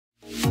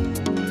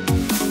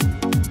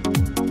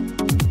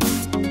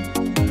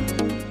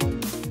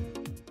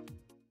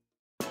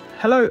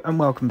Hello and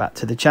welcome back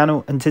to the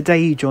channel, and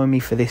today you join me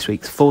for this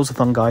week's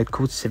Forzathon guide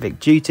called Civic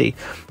Duty,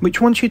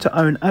 which wants you to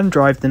own and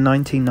drive the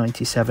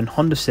 1997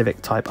 Honda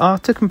Civic Type R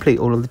to complete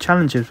all of the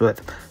challenges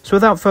with. So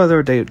without further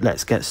ado,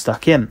 let's get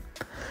stuck in.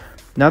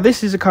 Now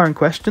this is a current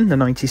question, the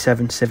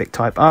 97 Civic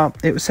Type R.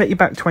 It will set you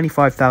back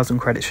 25,000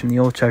 credits from the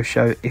auto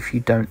show if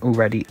you don't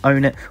already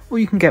own it, or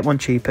you can get one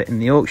cheaper in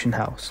the auction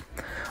house.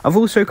 I've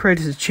also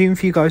created a tune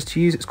for you guys to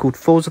use. It's called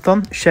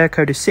Forzathon. Share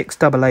code is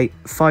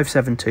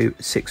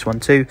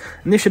 688572612,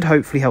 and this should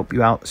hopefully help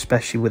you out,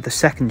 especially with the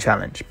second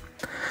challenge.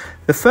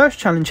 The first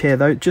challenge here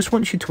though just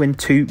wants you to win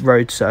 2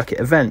 road circuit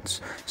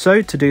events.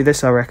 So to do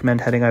this I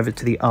recommend heading over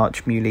to the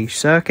Arch Muley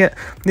circuit.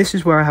 This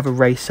is where I have a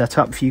race set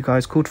up for you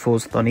guys called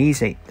Forzathon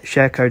Easy. The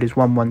share code is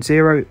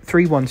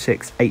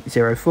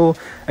 1103168804,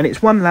 and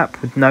it's 1 lap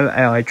with no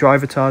AI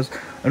driver tars,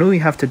 and all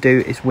you have to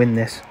do is win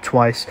this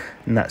twice,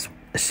 and that's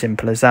as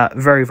simple as that.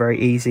 Very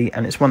easy,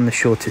 and it's one of the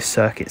shortest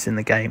circuits in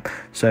the game,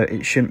 so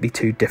it shouldn't be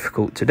too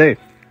difficult to do.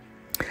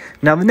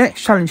 Now the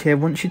next challenge here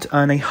wants you to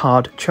earn a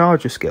hard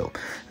charger skill.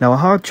 Now a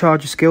hard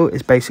charger skill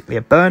is basically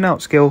a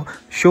burnout skill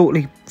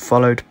shortly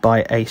followed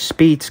by a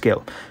speed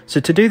skill. So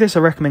to do this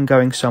I recommend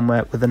going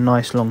somewhere with a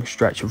nice long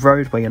stretch of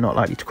road where you're not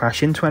likely to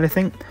crash into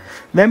anything.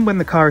 Then when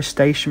the car is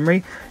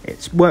stationary,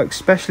 it works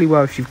especially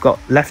well if you've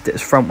left it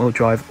as front wheel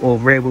drive or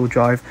rear wheel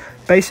drive.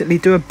 Basically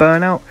do a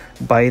burnout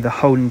by either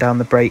holding down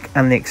the brake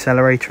and the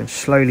accelerator and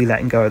slowly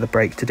letting go of the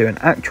brake to do an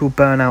actual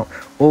burnout,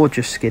 or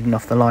just skidding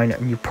off the line,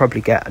 and you'll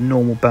probably get a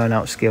normal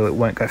burnout skill. It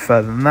won't go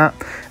further than that.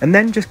 And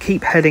then just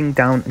keep heading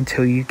down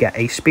until you get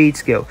a speed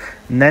skill,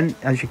 and then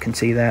as you can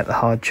see there, the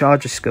hard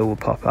charger skill will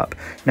pop up.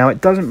 Now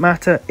it doesn't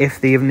matter if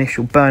the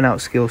initial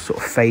burnout skill sort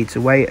of fades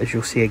away, as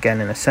you'll see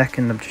again in a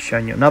second. I'm just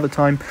showing you another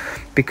time,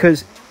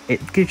 because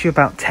it gives you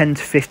about 10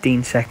 to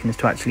 15 seconds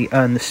to actually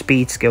earn the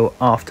speed skill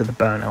after the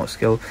burnout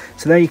skill.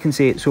 So there you can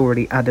see it's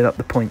already added up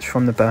the points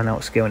from the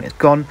burnout skill and it's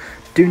gone.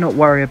 Do not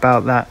worry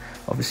about that.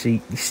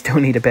 Obviously you still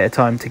need a bit of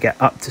time to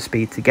get up to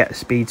speed to get a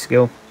speed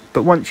skill,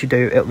 but once you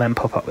do, it'll then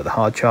pop up with a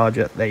hard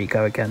charger. There you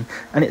go again,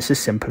 and it's as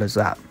simple as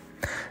that.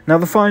 Now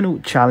the final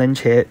challenge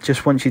here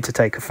just wants you to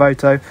take a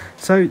photo,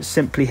 so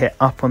simply hit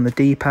up on the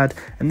D-pad,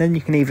 and then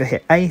you can either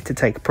hit A to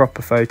take a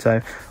proper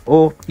photo,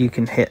 or you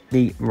can hit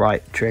the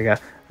right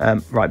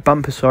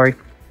bumper to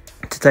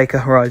take a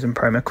Horizon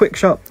Promo quick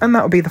shot, and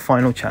that will be the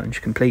final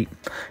challenge complete.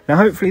 Now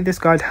hopefully this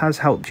guide has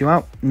helped you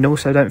out, and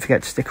also don't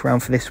forget to stick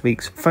around for this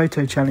week's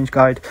photo challenge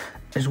guide,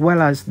 as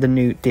well as the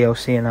new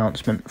DLC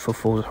announcement for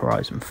Forza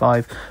Horizon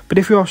 5. But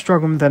if you are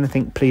struggling with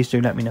anything, please do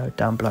let me know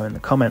down below in the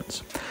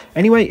comments.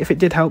 Anyway, if it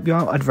did help you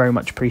out, I'd very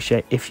much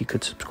appreciate if you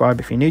could subscribe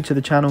if you're new to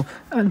the channel,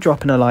 and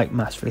dropping a like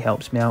massively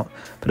helps me out.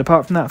 But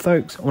apart from that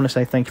folks, I want to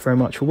say thank you very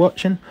much for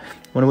watching.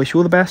 I want to wish you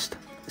all the best,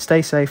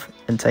 stay safe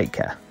and take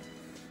care.